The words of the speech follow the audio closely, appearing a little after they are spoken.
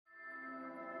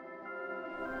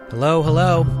Hello,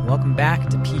 hello. Welcome back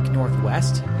to Peak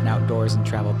Northwest, an outdoors and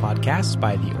travel podcast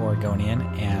by the Oregonian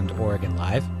and Oregon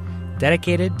Live,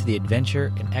 dedicated to the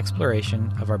adventure and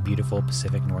exploration of our beautiful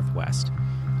Pacific Northwest.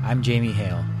 I'm Jamie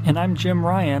Hale. And I'm Jim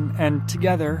Ryan, and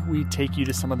together we take you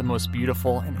to some of the most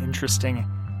beautiful and interesting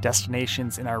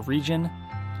destinations in our region,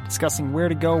 discussing where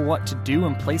to go, what to do,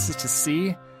 and places to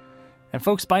see. And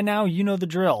folks, by now you know the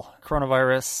drill.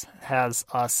 Coronavirus has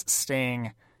us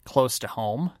staying close to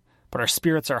home, but our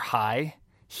spirits are high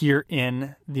here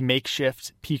in the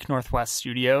makeshift Peak Northwest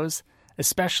studios,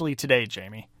 especially today,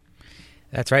 Jamie.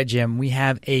 That's right, Jim. We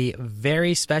have a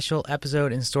very special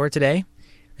episode in store today.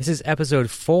 This is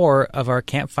episode 4 of our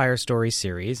Campfire Stories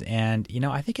series, and,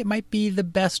 I think it might be the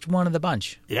best one of the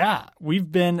bunch. Yeah,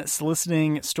 we've been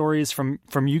soliciting stories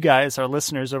from you guys, our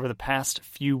listeners, over the past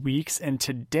few weeks, and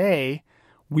today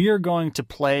we are going to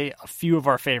play a few of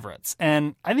our favorites,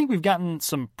 and I think we've gotten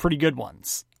some pretty good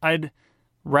ones. I'd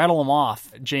rattle them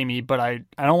off, Jamie, but I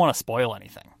don't want to spoil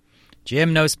anything.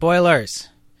 Jim, no spoilers.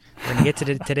 We're going to get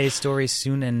to today's story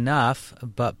soon enough,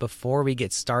 but before we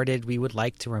get started, we would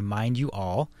like to remind you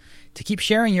all to keep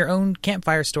sharing your own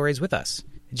campfire stories with us.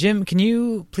 Jim, can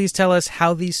you please tell us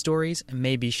how these stories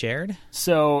may be shared?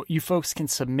 So you folks can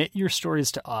submit your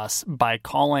stories to us by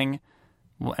calling,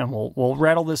 and we'll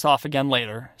rattle this off again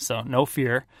later, so no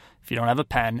fear if you don't have a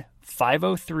pen,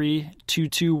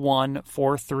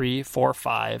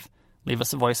 503-221-4345. Leave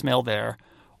us a voicemail there,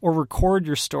 or record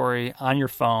your story on your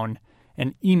phone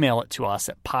and email it to us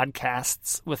at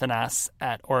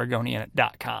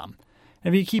podcasts@oregonian.com.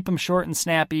 And if you keep them short and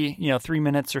snappy, 3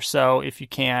 minutes or so, if you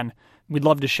can, we'd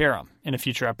love to share them in a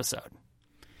future episode.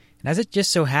 And as it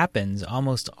just so happens,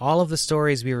 almost all of the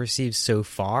stories we received so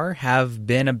far have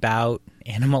been about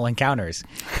animal encounters,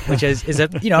 which is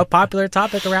a popular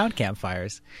topic around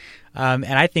campfires. And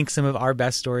I think some of our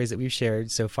best stories that we've shared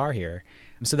so far here.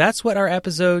 So that's what our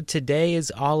episode today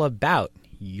is all about.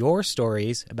 Your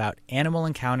stories about animal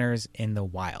encounters in the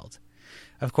wild.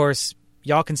 Of course,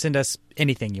 y'all can send us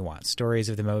anything you want. Stories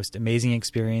of the most amazing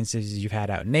experiences you've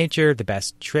had out in nature, the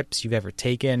best trips you've ever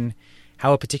taken,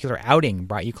 how a particular outing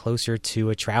brought you closer to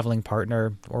a traveling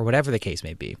partner, or whatever the case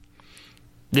may be.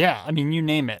 Yeah, you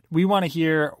name it. We want to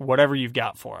hear whatever you've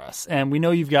got for us. And we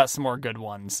know you've got some more good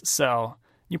ones. So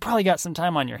you probably got some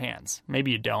time on your hands.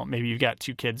 Maybe you don't. Maybe you've got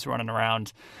 2 kids running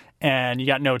around and you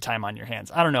got no time on your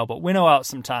hands. I don't know, but winnow out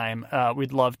some time.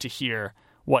 We'd love to hear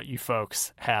what you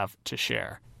folks have to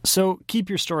share. So keep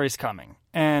your stories coming.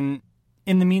 And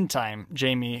in the meantime,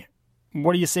 Jamie,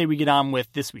 what do you say we get on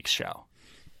with this week's show?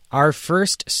 Our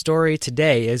first story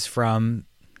today is from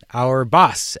our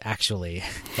boss, actually.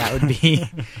 That would be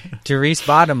Therese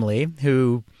Bottomley,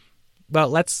 who,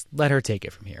 let's let her take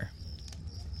it from here.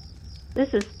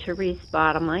 This is Therese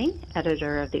Bottomley,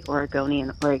 editor of the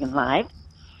Oregonian Oregon Live,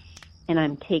 and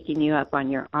I'm taking you up on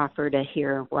your offer to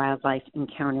hear wildlife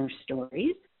encounter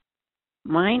stories.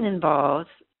 Mine involves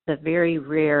the very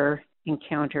rare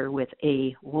encounter with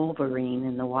a wolverine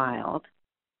in the wild.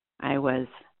 I was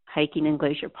hiking in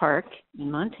Glacier Park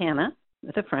in Montana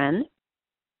with a friend,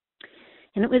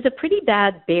 and it was a pretty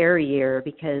bad bear year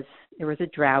because there was a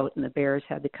drought and the bears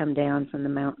had to come down from the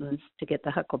mountains to get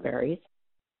the huckleberries.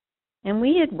 And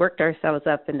we had worked ourselves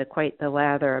up into quite the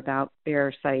lather about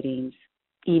bear sightings,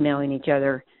 emailing each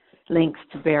other links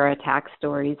to bear attack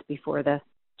stories before the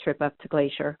trip up to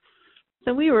Glacier.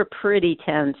 So we were pretty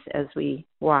tense as we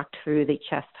walked through the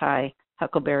chest-high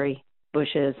huckleberry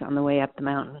bushes on the way up the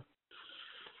mountain.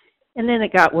 And then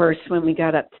it got worse when we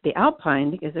got up to the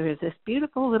Alpine because there was this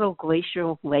beautiful little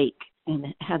glacial lake, and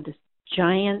it had this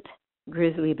giant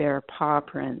grizzly bear paw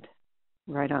print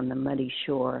right on the muddy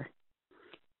shore.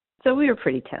 So we were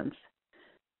pretty tense.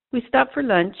 We stopped for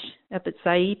lunch up at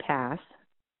Sayi Pass,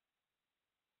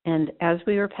 and as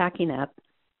we were packing up,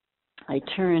 I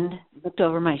turned, looked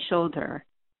over my shoulder,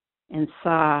 and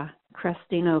saw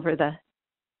cresting over the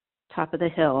top of the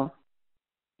hill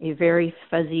a very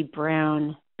fuzzy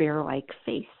brown bear-like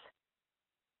face.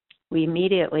 We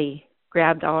immediately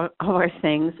grabbed all our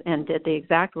things and did the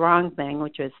exact wrong thing,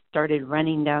 which was started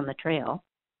running down the trail.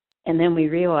 And then we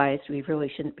realized we really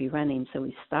shouldn't be running, so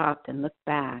we stopped and looked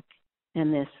back.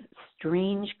 And this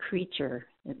strange creature,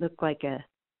 it looked like a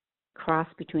cross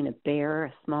between a bear,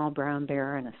 a small brown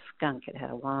bear, and a skunk. It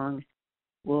had a long,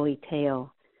 woolly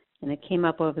tail, and it came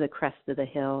up over the crest of the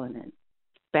hill, and it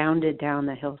bounded down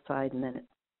the hillside, and then it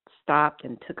stopped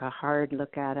and took a hard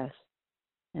look at us,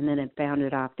 and then it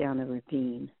bounded off down the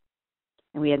ravine.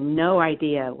 And we had no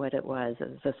idea what it was. It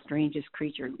was the strangest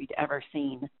creature we'd ever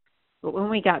seen. But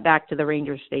when we got back to the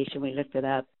ranger station, we looked it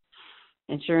up,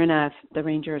 And sure enough, the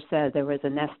ranger said there was a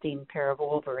nesting pair of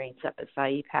wolverines up at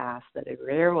Sayi Pass that had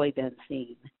rarely been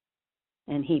seen.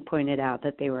 And he pointed out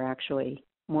that they were actually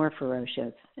more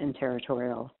ferocious and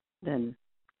territorial than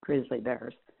grizzly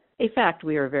bears, a fact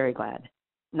we were very glad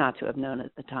not to have known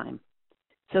at the time.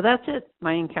 So that's it,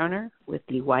 my encounter with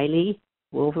the wily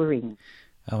wolverine.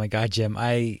 Oh my God, Jim,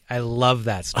 I love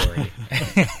that story.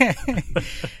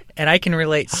 And I can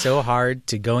relate so hard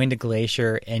to going to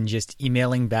Glacier and just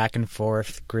emailing back and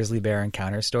forth grizzly bear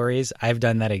encounter stories. I've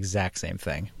done that exact same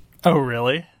thing. Oh,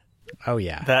 really? Oh,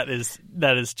 yeah. That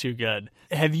is too good.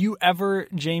 Have you ever,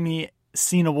 Jamie,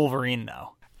 seen a wolverine,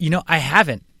 though? I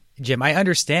haven't, Jim. I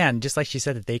understand, just like she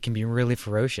said, that they can be really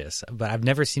ferocious, but I've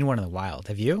never seen one in the wild.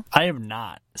 Have you? I have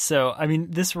not. So,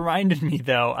 this reminded me,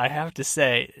 though, I have to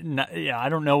say, I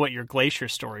don't know what your glacier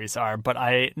stories are, but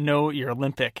I know your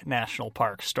Olympic National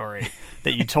Park story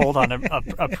that you told on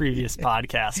a previous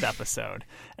podcast episode.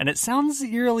 And it sounds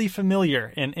eerily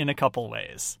familiar in a couple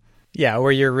ways. Yeah,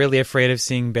 where you're really afraid of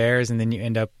seeing bears, and then you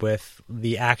end up with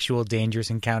the actual dangerous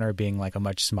encounter being like a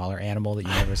much smaller animal that you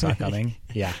never saw coming.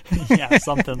 Yeah. Yeah,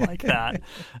 something like that.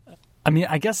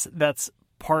 I guess that's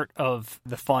part of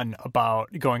the fun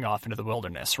about going off into the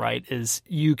wilderness, right? Is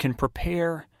you can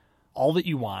prepare all that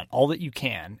you want, all that you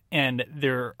can, and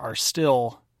there are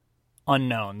still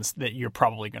unknowns that you're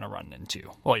probably going to run into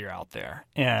while you're out there.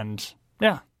 And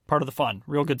yeah, part of the fun.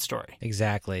 Real good story.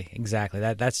 Exactly.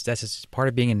 That's just part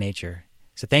of being in nature.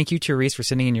 So thank you, Therese, for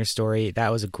sending in your story. That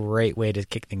was a great way to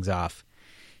kick things off.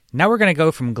 Now we're going to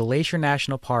go from Glacier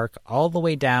National Park all the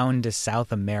way down to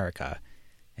South America,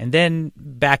 and then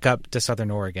back up to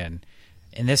Southern Oregon.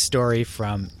 In this story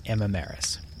from Emma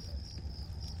Maris.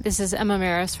 This is Emma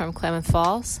Maris from Klamath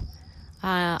Falls.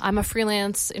 I'm a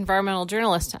freelance environmental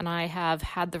journalist, and I have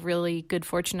had the really good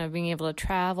fortune of being able to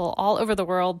travel all over the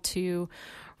world to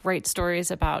write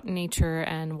stories about nature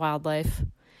and wildlife.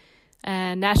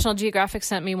 And National Geographic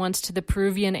sent me once to the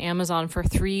Peruvian Amazon for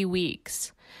 3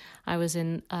 weeks. I was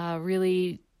in a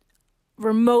really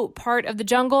remote part of the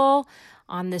jungle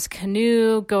on this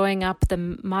canoe going up the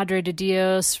Madre de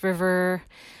Dios River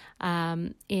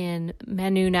in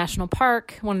Manu National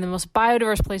Park, one of the most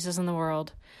biodiverse places in the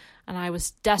world. And I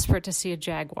was desperate to see a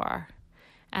jaguar.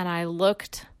 And I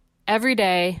looked every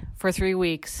day for 3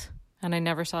 weeks, and I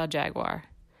never saw a jaguar.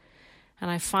 And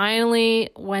I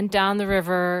finally went down the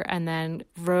river and then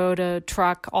rode a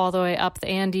truck all the way up the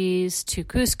Andes to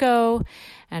Cusco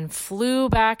and flew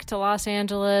back to Los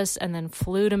Angeles and then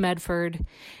flew to Medford.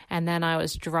 And then I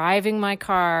was driving my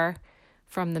car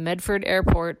from the Medford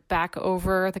airport back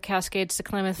over the Cascades to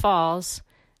Klamath Falls,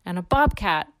 and a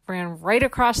bobcat ran right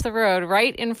across the road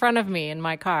right in front of me in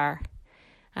my car.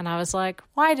 And I was like,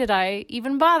 why did I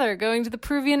even bother going to the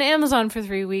Peruvian Amazon for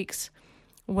 3 weeks?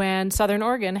 When Southern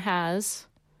Oregon has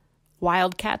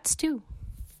wildcats too.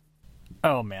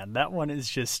 Oh man, that one is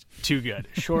just too good.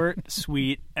 Short,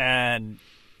 sweet, and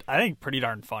I think pretty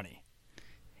darn funny.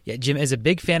 Yeah, Jim, as a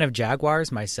big fan of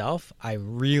jaguars myself, I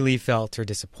really felt her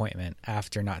disappointment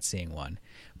after not seeing one.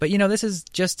 But this is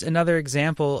just another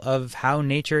example of how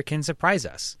nature can surprise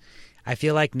us. I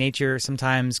feel like nature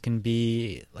sometimes can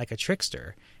be like a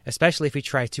trickster, especially if we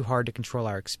try too hard to control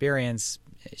our experience.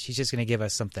 She's just going to give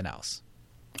us something else.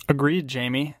 Agreed,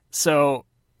 Jamie. So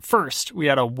first we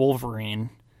had a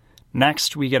wolverine.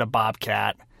 Next we get a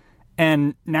bobcat.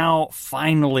 And now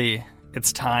finally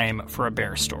it's time for a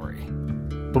bear story.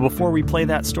 But before we play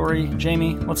that story,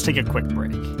 Jamie, let's take a quick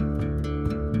break.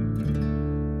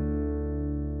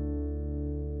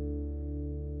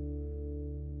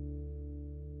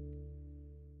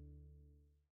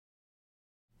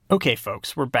 Okay,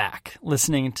 folks, we're back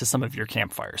listening to some of your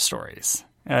campfire stories.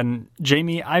 And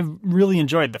Jamie, I've really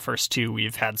enjoyed the first two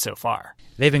we've had so far.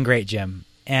 They've been great, Jim.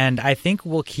 And I think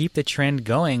we'll keep the trend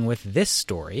going with this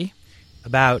story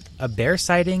about a bear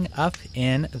sighting up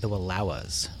in the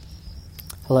Wallowas.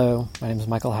 Hello, my name is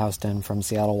Michael Houston from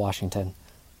Seattle, Washington.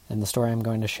 And the story I'm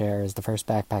going to share is the first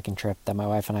backpacking trip that my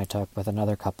wife and I took with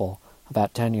another couple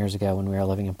about 10 years ago when we were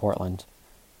living in Portland.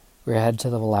 We were headed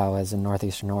to the Wallowas in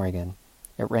northeastern Oregon.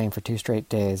 It rained for 2 straight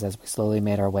days as we slowly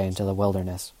made our way into the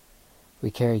wilderness. We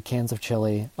carried cans of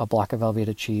chili, a block of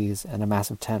Velveeta cheese, and a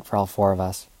massive tent for all 4 of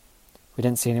us. We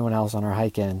didn't see anyone else on our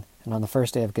hike in, and on the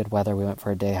first day of good weather we went for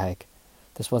a day hike.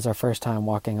 This was our first time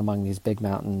walking among these big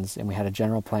mountains, and we had a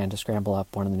general plan to scramble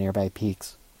up one of the nearby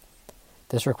peaks.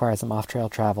 This required some off-trail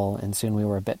travel, and soon we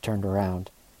were a bit turned around.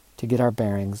 To get our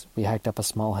bearings, we hiked up a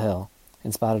small hill,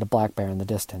 and spotted a black bear in the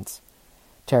distance.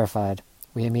 Terrified,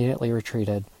 we immediately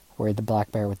retreated, worried the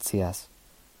black bear would see us.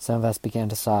 Some of us began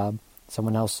to sob.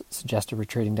 Someone else suggested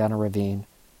retreating down a ravine.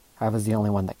 I was the only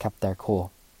one that kept their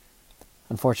cool.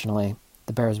 Unfortunately,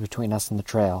 The bear was between us and the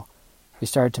trail. We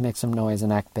started to make some noise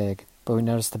and act big, but we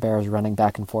noticed the bear was running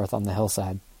back and forth on the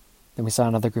hillside. Then we saw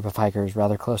another group of hikers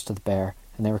rather close to the bear,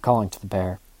 and they were calling to the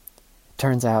bear. It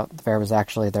turns out the bear was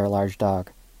actually their large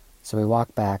dog. So we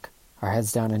walked back, our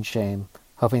heads down in shame,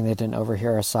 hoping they didn't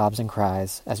overhear our sobs and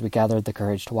cries as we gathered the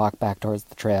courage to walk back towards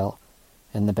the trail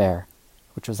and the bear,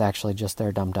 which was actually just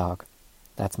their dumb dog.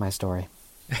 That's my story.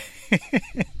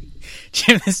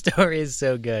 Jim, the story is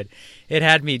so good. It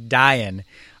had me dying.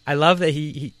 I love that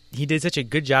he did such a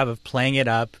good job of playing it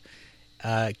up,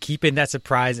 keeping that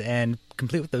surprise and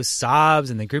complete with those sobs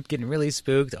and the group getting really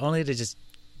spooked, only to just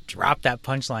drop that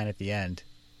punchline at the end.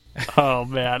 Oh,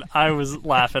 man. I was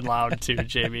laughing loud, too,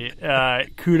 Jamie.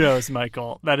 Kudos,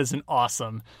 Michael. That is an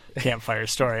awesome campfire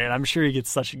story, and I'm sure he gets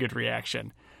such a good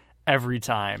reaction every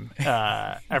time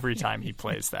he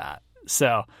plays that.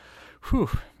 So, whew,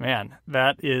 man,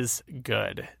 that is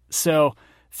good. So,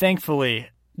 thankfully,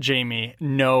 Jamie,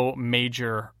 no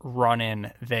major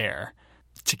run-in there.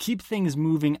 To keep things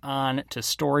moving on to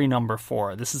story number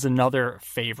 4, this is another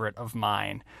favorite of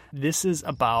mine. This is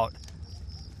about,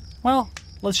 well,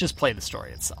 let's just play the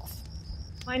story itself.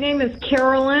 My name is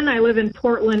Carolyn. I live in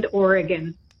Portland,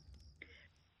 Oregon.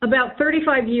 About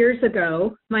 35 years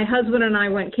ago, my husband and I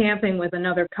went camping with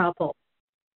another couple.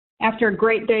 After a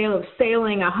great day of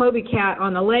sailing a Hobie Cat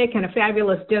on the lake and a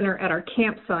fabulous dinner at our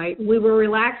campsite, we were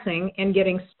relaxing and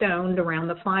getting stoned around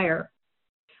the fire.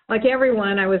 Like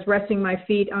everyone, I was resting my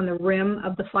feet on the rim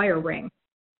of the fire ring.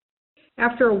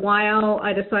 After a while,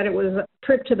 I decided a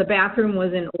trip to the bathroom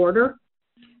was in order.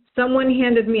 Someone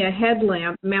handed me a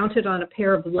headlamp mounted on a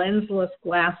pair of lensless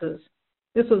glasses.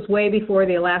 This was way before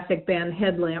the elastic band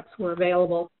headlamps were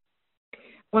available.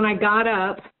 When I got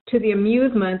up, to the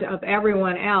amusement of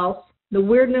everyone else, the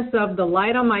weirdness of the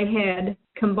light on my head,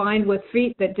 combined with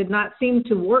feet that did not seem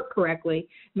to work correctly,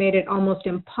 made it almost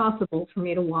impossible for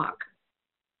me to walk.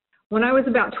 When I was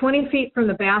about 20 feet from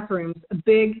the bathrooms, a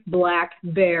big black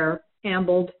bear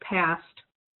ambled past.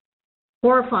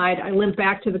 Horrified, I limped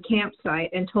back to the campsite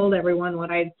and told everyone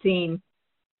what I had seen.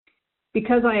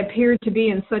 Because I appeared to be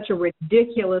in such a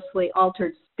ridiculously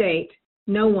altered state,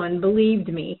 no one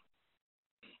believed me.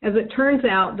 As it turns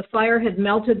out, the fire had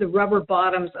melted the rubber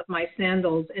bottoms of my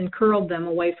sandals and curled them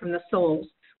away from the soles,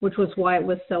 which was why it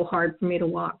was so hard for me to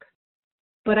walk.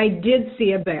 But I did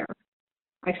see a bear.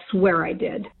 I swear I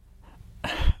did.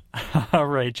 All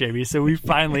right, Jamie. So we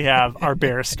finally have our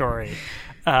bear story.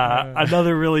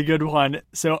 Another really good one.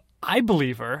 So I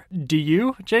believe her. Do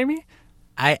you, Jamie?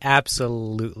 I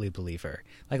absolutely believe her.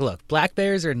 Like, look, black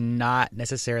bears are not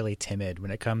necessarily timid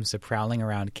when it comes to prowling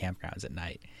around campgrounds at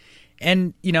night.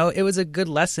 And, you know, it was a good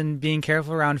lesson being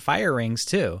careful around fire rings,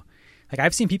 too. Like,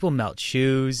 I've seen people melt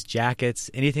shoes,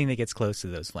 jackets, anything that gets close to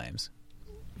those flames.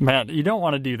 Man, you don't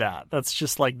want to do that. That's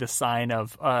just like the sign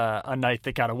of a night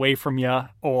that got away from you,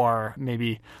 or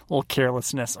maybe a little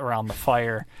carelessness around the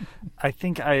fire. I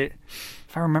think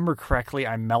if I remember correctly,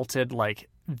 I melted like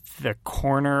the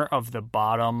corner of the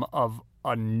bottom of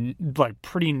a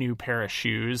pretty new pair of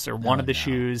shoes, or one of the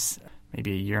shoes,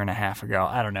 maybe a year and a half ago.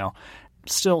 I don't know.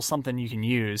 Still something you can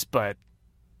use, but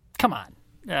come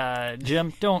on,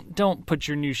 Jim, don't put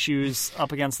your new shoes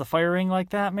up against the fire ring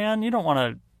like that, man. You don't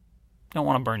want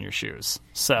to burn your shoes,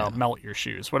 so melt your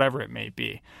shoes, whatever it may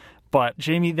be. But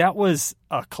Jamie, that was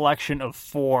a collection of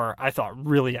 4, I thought,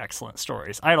 really excellent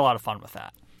stories. I had a lot of fun with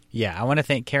that. Yeah, I want to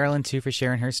thank Carolyn, too, for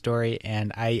sharing her story,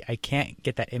 and I can't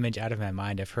get that image out of my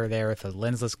mind of her there with the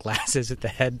lensless glasses with the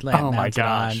headlamp mounted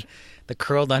on, the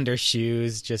curled under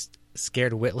shoes, just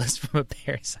scared witless from a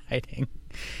bear's hiding.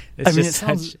 It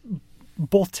sounds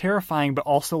both terrifying, but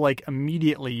also like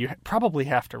immediately you probably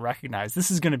have to recognize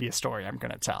this is going to be a story I'm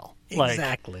going to tell.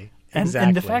 Exactly.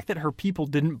 And the fact that her people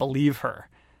didn't believe her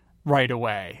right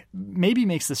away maybe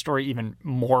makes the story even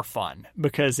more fun,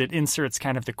 because it inserts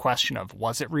kind of the question of,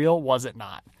 was it real? Was it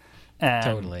not? And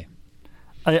totally.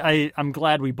 I'm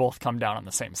glad we both come down on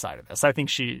the same side of this. I think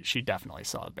she definitely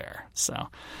saw a bear. So,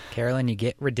 Carolyn, you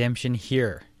get redemption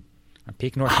here on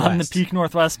Peak Northwest. On the Peak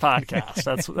Northwest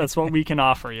podcast. That's what we can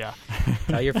offer you.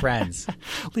 Tell your friends.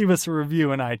 Leave us a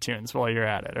review in iTunes while you're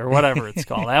at it, or whatever it's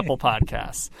called, Apple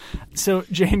Podcasts. So,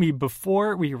 Jamie,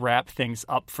 before we wrap things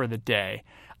up for the day,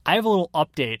 I have a little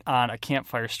update on a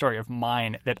campfire story of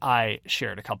mine that I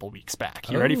shared a couple weeks back.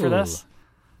 You ready for this?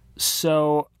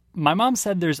 So, my mom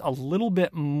said there's a little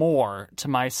bit more to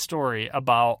my story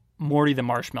about Morty the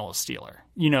marshmallow stealer.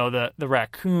 You know, the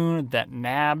raccoon that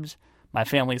nabbed my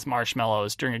family's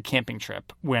marshmallows during a camping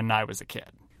trip when I was a kid.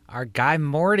 Our guy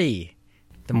Morty,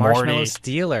 the marshmallow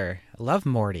stealer. I love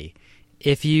Morty.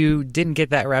 If you didn't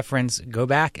get that reference, go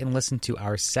back and listen to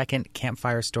our second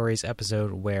Campfire Stories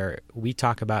episode where we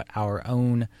talk about our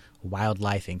own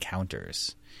wildlife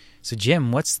encounters. So,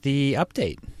 Jim, what's the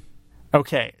update?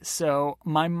 Okay, so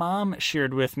my mom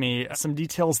shared with me some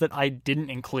details that I didn't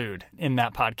include in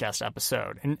that podcast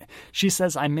episode. And she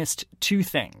says I missed two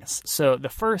things. So the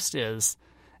first is,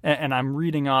 and I'm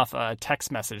reading off a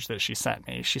text message that she sent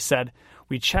me. She said,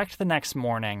 "We checked the next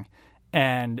morning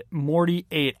and Morty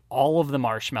ate all of the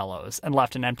marshmallows and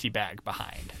left an empty bag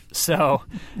behind." So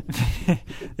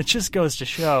it just goes to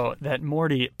show that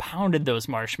Morty pounded those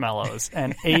marshmallows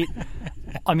and ate,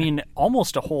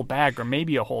 almost a whole bag or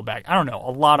maybe a whole bag. I don't know,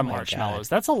 a lot of marshmallows.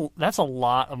 That's a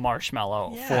lot of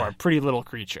marshmallow for a pretty little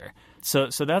creature. So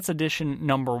that's addition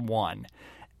number one.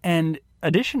 And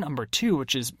addition number two,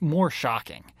 which is more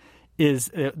shocking,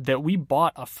 is that we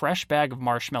bought a fresh bag of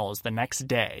marshmallows the next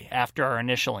day after our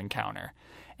initial encounter.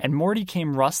 And Morty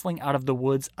came rustling out of the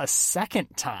woods a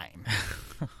second time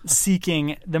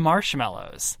seeking the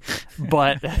marshmallows.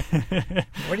 But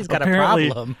Morty's got a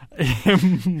problem.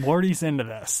 Morty's into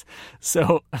this.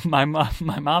 So my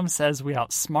mom says we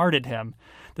outsmarted him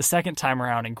the second time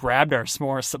around and grabbed our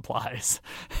s'more supplies,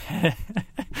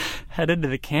 headed to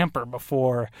the camper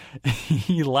before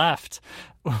he left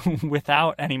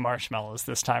without any marshmallows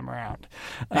this time around.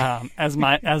 As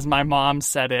my mom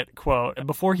said it, quote,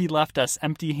 "Before he left us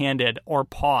empty-handed or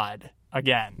pawed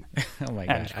again." Oh my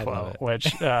God, end quote, I love it.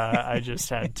 Which I just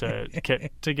had to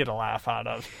get a laugh out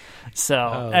of.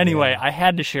 So anyway, I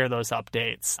had to share those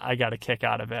updates. I got a kick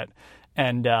out of it.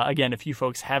 And again, if you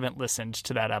folks haven't listened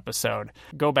to that episode,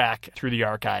 go back through the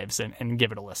archives and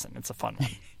give it a listen. It's a fun one.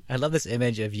 I love this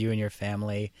image of you and your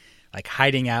family like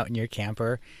hiding out in your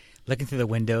camper, looking through the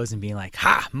windows and being like,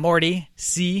 "Ha, Morty,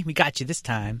 see, we got you this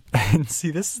time." And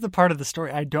see, this is the part of the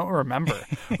story I don't remember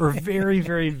or very,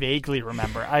 very vaguely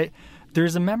remember.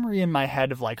 There's a memory in my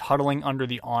head of like huddling under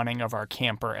the awning of our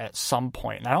camper at some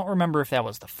point. And I don't remember if that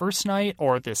was the first night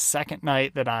or this second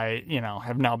night that I,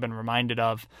 have now been reminded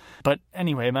of. But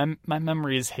anyway, my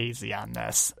memory is hazy on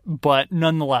this. But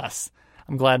nonetheless,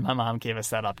 I'm glad my mom gave us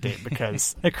that update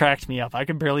because it cracked me up. I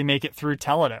could barely make it through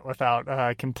telling it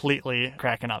without completely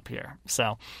cracking up here.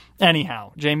 So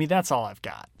anyhow, Jamie, that's all I've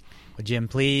got. Well, Jim,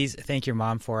 please thank your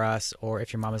mom for us. Or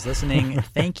if your mom is listening,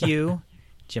 thank you,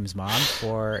 Jim's mom,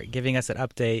 for giving us an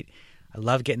update. I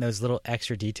love getting those little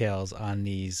extra details on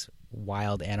these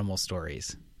wild animal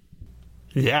stories.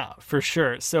 Yeah, for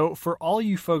sure. So for all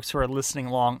you folks who are listening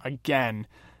along, again,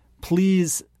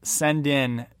 please send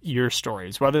in your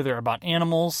stories, whether they're about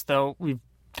animals, though we've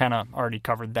kind of already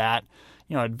covered that,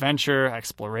 adventure,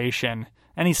 exploration,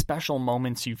 any special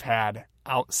moments you've had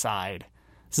outside.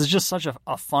 This is just such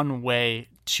a fun way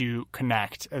to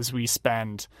connect as we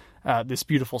spend this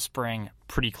beautiful spring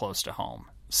pretty close to home.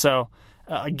 So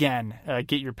again,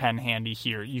 get your pen handy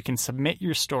here. You can submit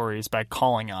your stories by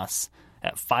calling us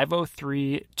at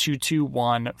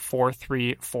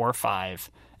 503-221-4345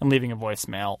 and leaving a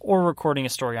voicemail, or recording a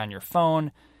story on your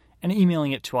phone and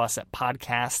emailing it to us at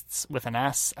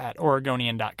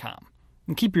podcasts@oregonian.com.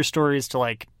 And keep your stories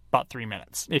to about 3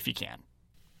 minutes if you can.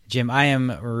 Jim, I am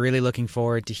really looking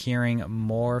forward to hearing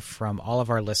more from all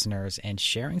of our listeners and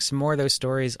sharing some more of those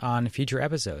stories on future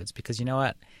episodes, because you know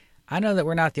what? I know that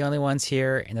we're not the only ones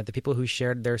here, and that the people who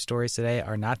shared their stories today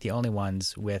are not the only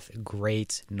ones with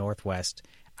great Northwest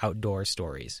outdoor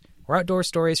stories, or outdoor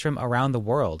stories from around the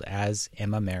world, as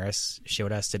Emma Maris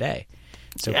showed us today.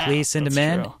 So please send them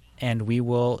in, and we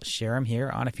will share them here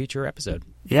on a future episode.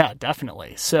 Yeah,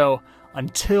 definitely. So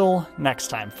until next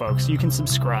time, folks, you can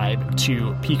subscribe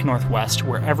to Peak Northwest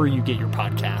wherever you get your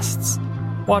podcasts.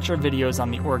 Watch our videos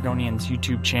on the Oregonians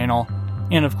YouTube channel,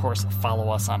 and of course, follow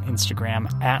us on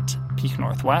Instagram at Peak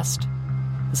Northwest.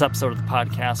 This episode of the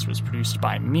podcast was produced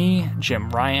by me, Jim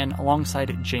Ryan,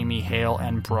 alongside Jamie Hale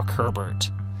and Brooke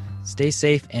Herbert. Stay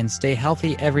safe and stay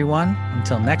healthy, everyone.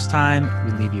 Until next time,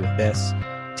 we leave you with this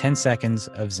 10 seconds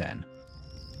of Zen.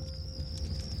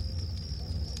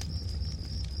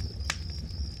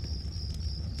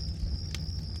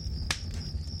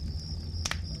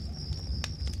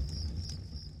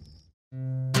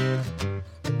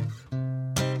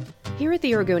 Here at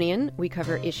the Oregonian, we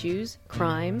cover issues,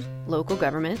 crime, local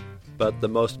government. But the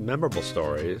most memorable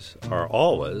stories are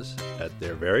always, at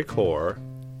their very core,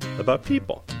 about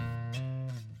people.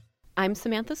 I'm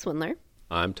Samantha Swindler.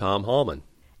 I'm Tom Hallman.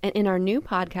 And in our new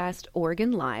podcast,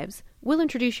 Oregon Lives, we'll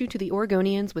introduce you to the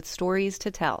Oregonians with stories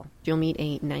to tell. You'll meet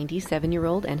a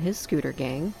 97-year-old and his scooter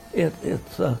gang.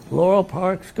 It's a Laurel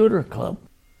Park Scooter Club.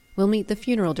 We'll meet the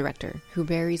funeral director who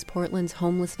buries Portland's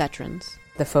homeless veterans.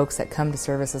 The folks that come to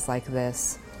services like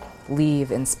this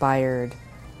leave inspired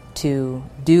to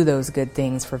do those good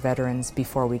things for veterans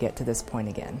before we get to this point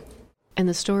again. And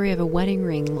the story of a wedding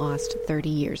ring lost 30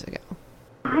 years ago.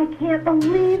 I can't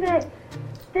believe it.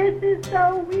 This is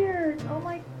so weird. Oh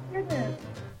my goodness.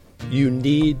 You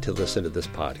need to listen to this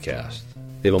podcast.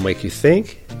 They will make you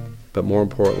think, but more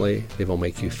importantly, they will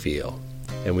make you feel.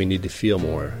 And we need to feel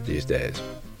more these days.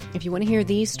 If you want to hear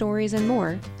these stories and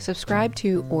more, subscribe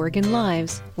to Oregon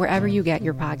Lives wherever you get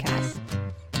your podcasts.